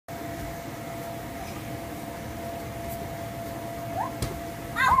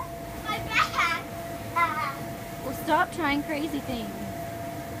Stop trying crazy things.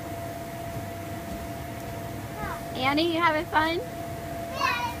 Annie, you having fun?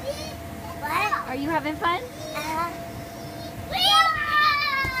 What? Are you having fun? I'm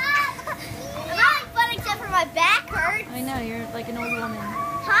having fun except for my back hurts. I know, you're like an old woman.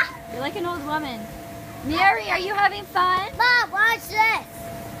 Huh? You're like an old woman. Mary, are you having fun? Mom, watch this.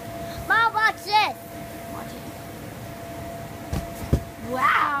 Mom, watch this. Watch it.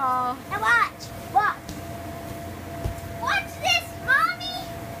 Wow. And watch. Watch. Watch this, Mommy.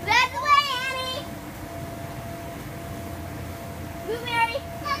 That's the way, Annie. Move, Mary.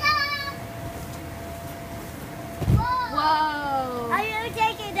 Whoa. Are you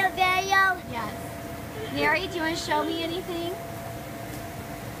taking the video? Yes. Mary, do you want to show me anything?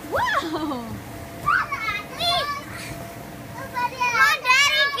 Whoa.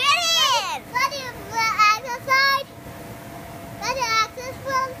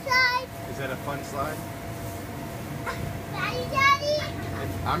 Is that a fun slide? Daddy.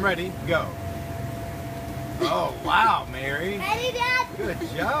 I'm ready. Go. Oh, wow, Mary. Ready, Dad? Good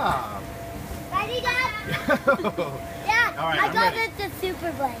job. Ready, Dad? Dad, All right, I got this the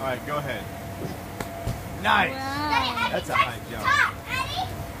super blade. All right, go ahead. Nice. Wow. That's a high jump. Ready?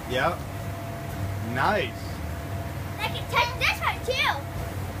 Yep. Nice. I can touch this one, too.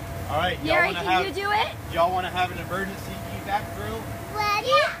 All right, y'all Mary, want to can have you do it? y'all want to have an emergency evac drill?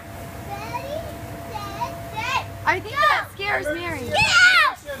 Ready? Ready, set. I think that scares Mary. Get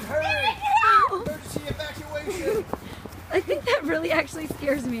out! Hurry! Get out! Emergency evacuation. I think that really actually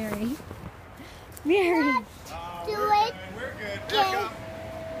scares Mary. Mary, Do it. We're good. Back Okay. up.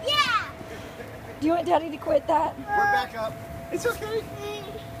 Yeah. do you want Daddy to quit that? We're back up. It's okay.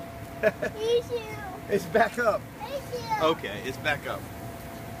 Me too. It's back up. Me too. Okay, it's back up.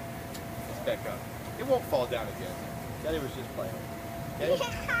 It's back up. It won't fall down again. Daddy was just playing. Okay?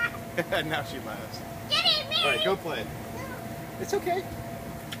 Now she laughs. Get it, me. All right, go play. It's okay.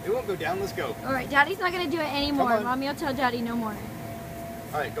 It won't go down. Let's go. All right, Daddy's not going to do it anymore. Come on. Mommy will tell Daddy no more.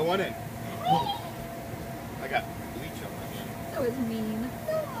 All right, go on in. I got bleach on my hand. That was mean.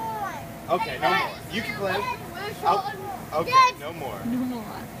 Okay, no more. You can play. Oh, okay, Dad. no more. No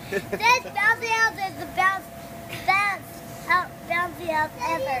more. This bouncy house is the bouncy house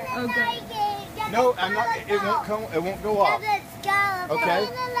ever. Okay. No, I'm not. It won't come. It won't go off. Okay.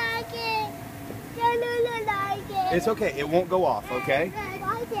 It's okay. It won't go off. Okay.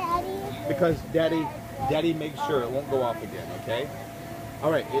 Bye, Daddy. Because Daddy makes sure it won't go off again. Okay.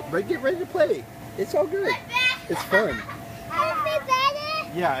 All right. Get ready to play. It's all good. It's fun.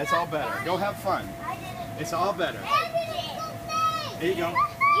 Yeah, it's all better. Go have fun. It's all better. There you go.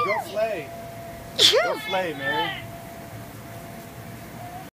 Go play. Go play, Mary.